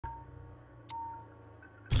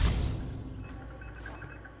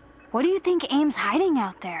What do you think AIM's hiding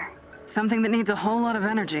out there? Something that needs a whole lot of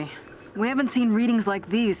energy. We haven't seen readings like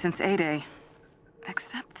these since A-Day.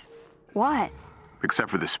 Except... What? Except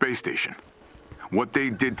for the space station. What they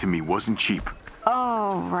did to me wasn't cheap.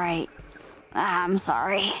 Oh, right. I'm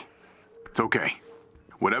sorry. It's okay.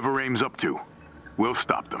 Whatever AIM's up to, we'll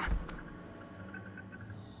stop them.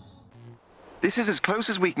 This is as close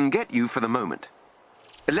as we can get you for the moment.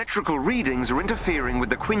 Electrical readings are interfering with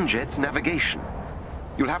the Quinjet's navigation.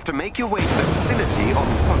 You'll have to make your way to the facility on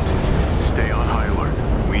foot. Stay on high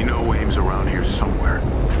alert. We know AIM's around here somewhere.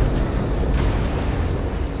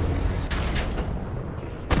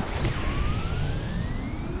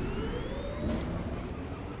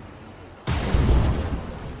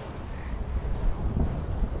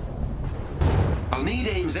 I'll need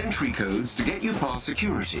AIM's entry codes to get you past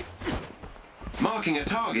security. Marking a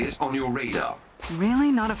target on your radar.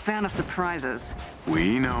 Really not a fan of surprises.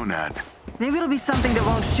 We know, Nat. Maybe it'll be something that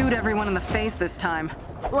won't shoot everyone in the face this time.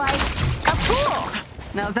 Like a pool!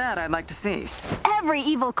 Now that I'd like to see. Every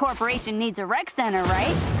evil corporation needs a rec center,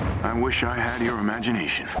 right? I wish I had your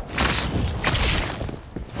imagination.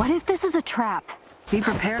 What if this is a trap? Be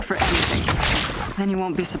prepared for anything. Then you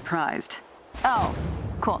won't be surprised. Oh,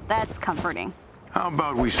 cool. That's comforting. How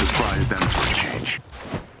about we surprise them for a change?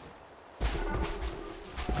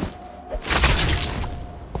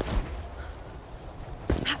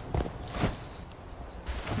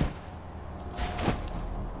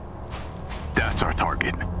 That's our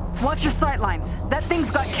target. Watch your sightlines. That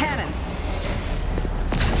thing's got cannons.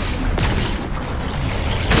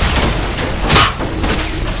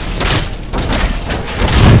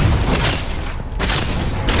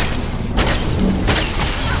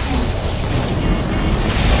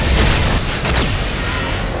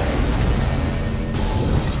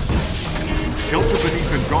 Shelter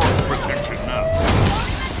beneath the guard's protection now.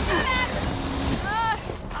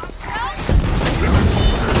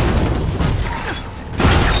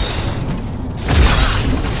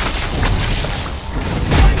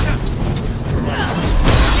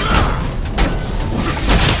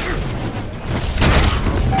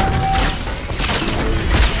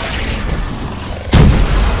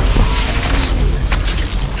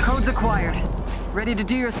 Codes acquired. Ready to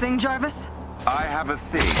do your thing, Jarvis? I have a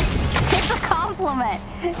thing. It's a compliment.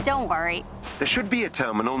 Don't worry. There should be a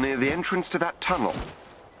terminal near the entrance to that tunnel.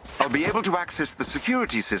 I'll be able to access the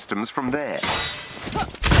security systems from there.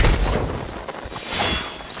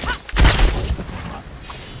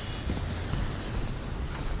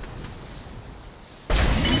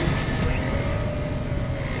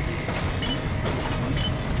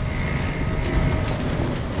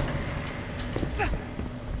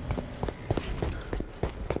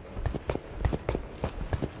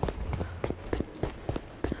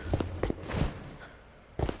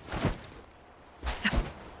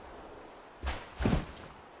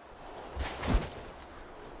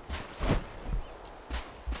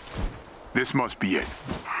 This must be it.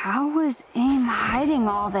 How was AIM hiding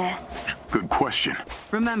all this? Good question.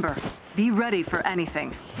 Remember, be ready for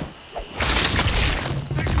anything.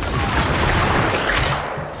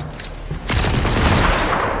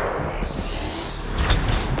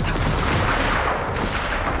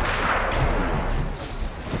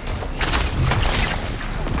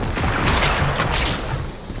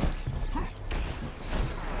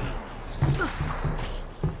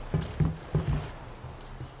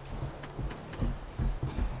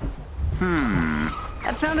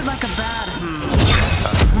 That sounded like a bad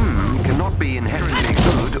Cannot be inherently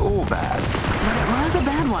good or bad. But it was a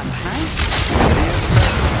bad one, right?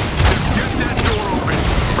 Get that door open!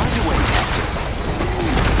 Right away, Captain.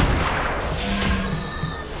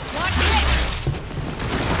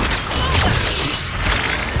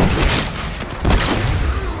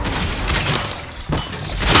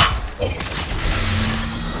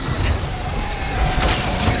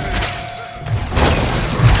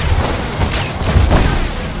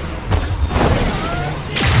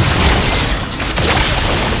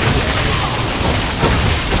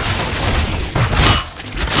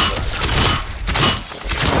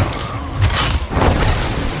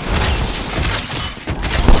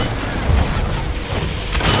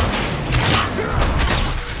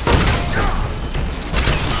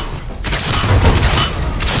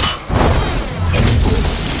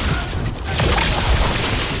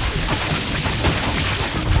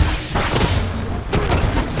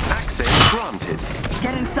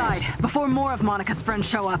 Before more of Monica's friends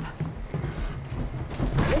show up.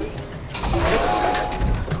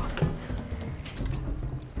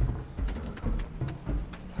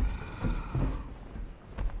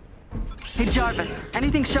 Hey Jarvis,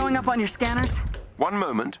 anything showing up on your scanners? One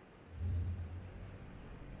moment.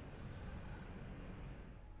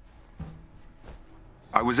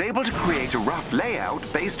 I was able to create a rough layout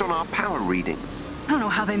based on our power readings. I don't know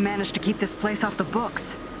how they managed to keep this place off the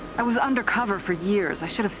books. I was undercover for years. I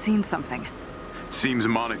should have seen something. Seems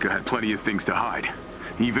Monica had plenty of things to hide,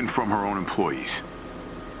 even from her own employees.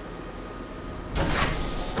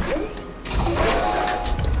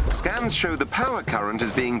 Scans show the power current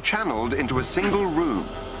is being channeled into a single room.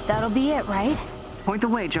 That'll be it, right? Point the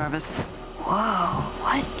way, Jarvis. Whoa,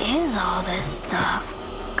 what is all this stuff?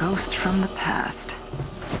 Ghost from the past.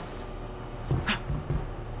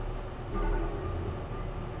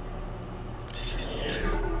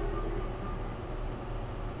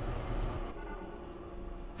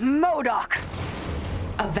 MODOK!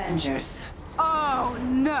 Avengers. Oh,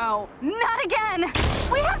 no. Not again!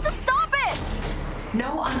 We have to stop it!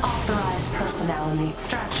 No unauthorized personnel in the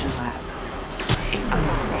extraction lab. It's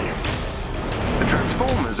unsafe. The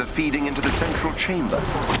transformers are feeding into the central chamber.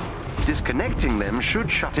 Disconnecting them should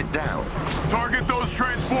shut it down. Target those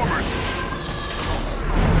transformers!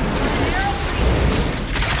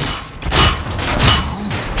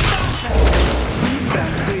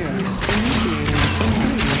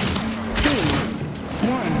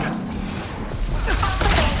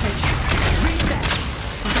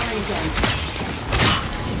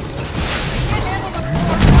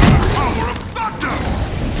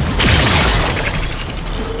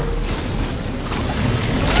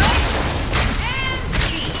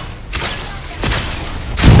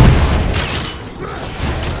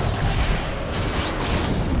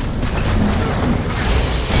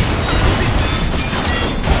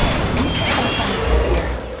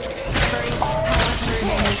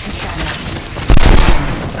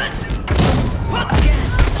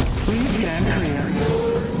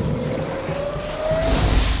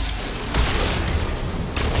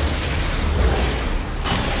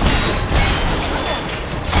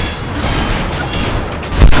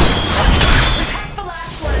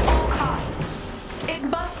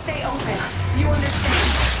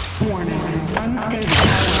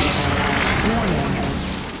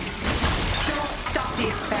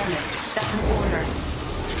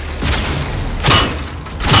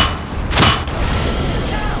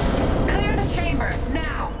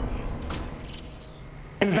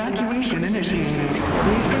 Evacuation initiated.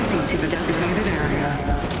 Please proceed to the designated area.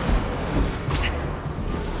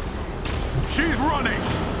 She's running!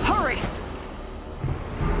 Hurry!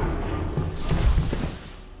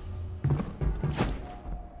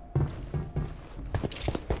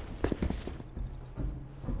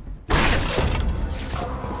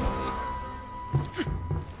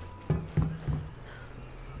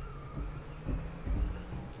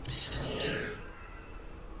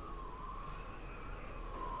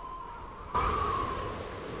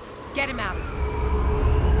 Get him out.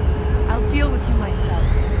 I'll deal with you myself.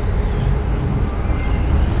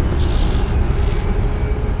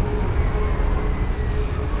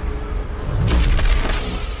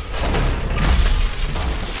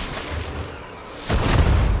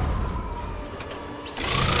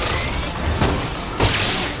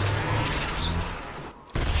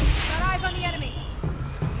 Got eyes on the enemy.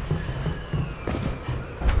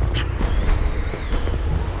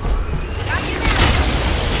 Got you now.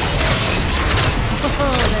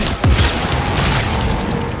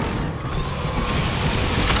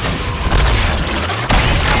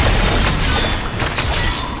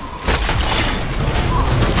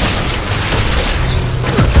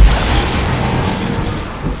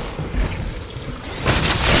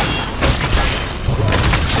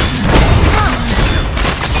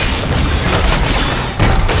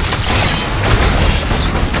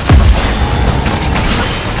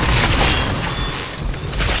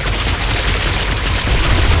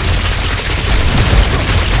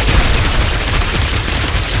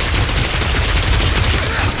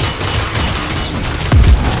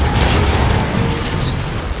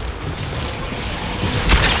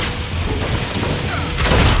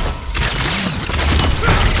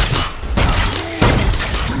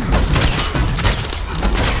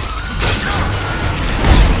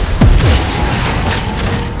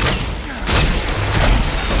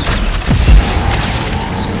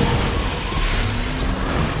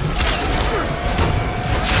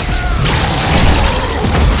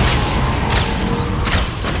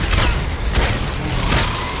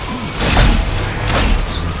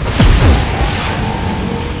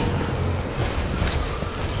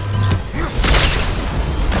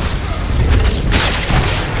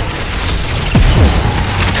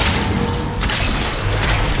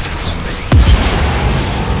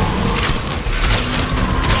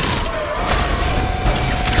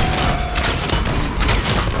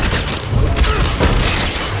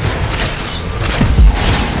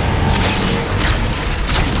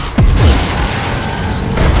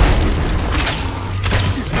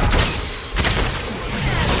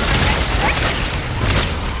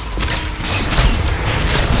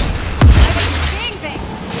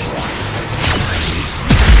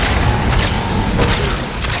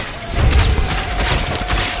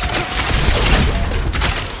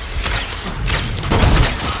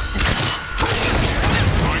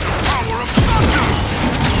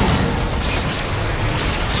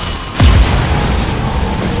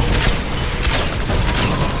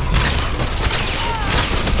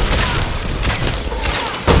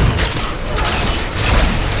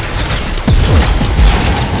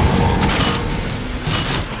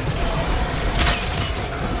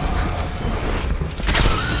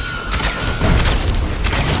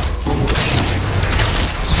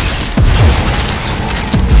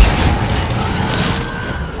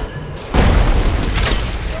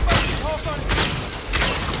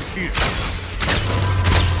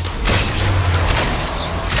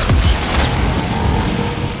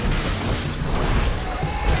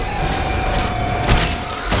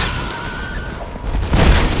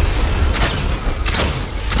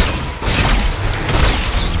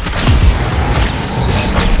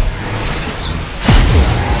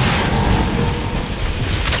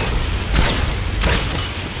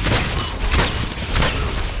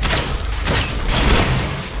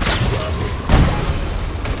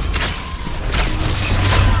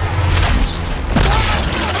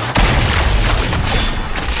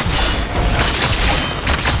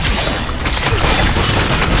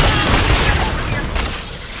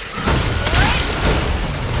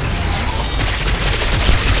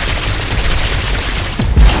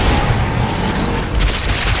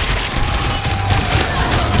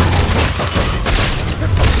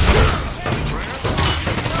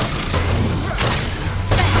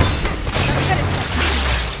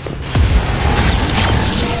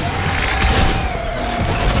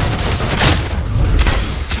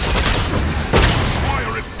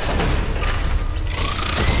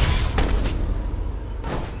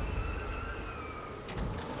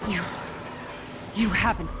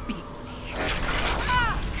 haven't beaten me.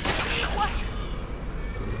 What?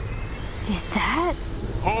 Is that?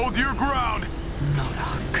 Hold your ground!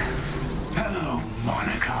 MODOK. Hello,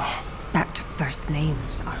 Monica. Back to first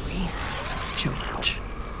names, are we? George.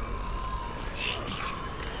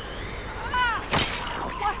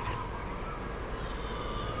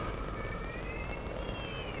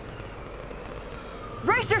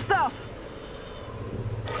 Brace yourself!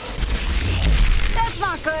 That's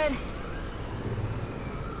not good.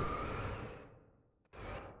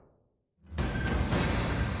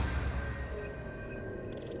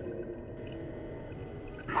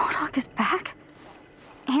 MODOK is back?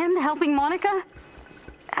 And helping Monica?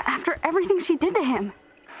 After everything she did to him.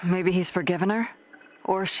 Maybe he's forgiven her?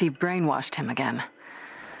 Or she brainwashed him again.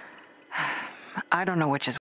 I don't know which is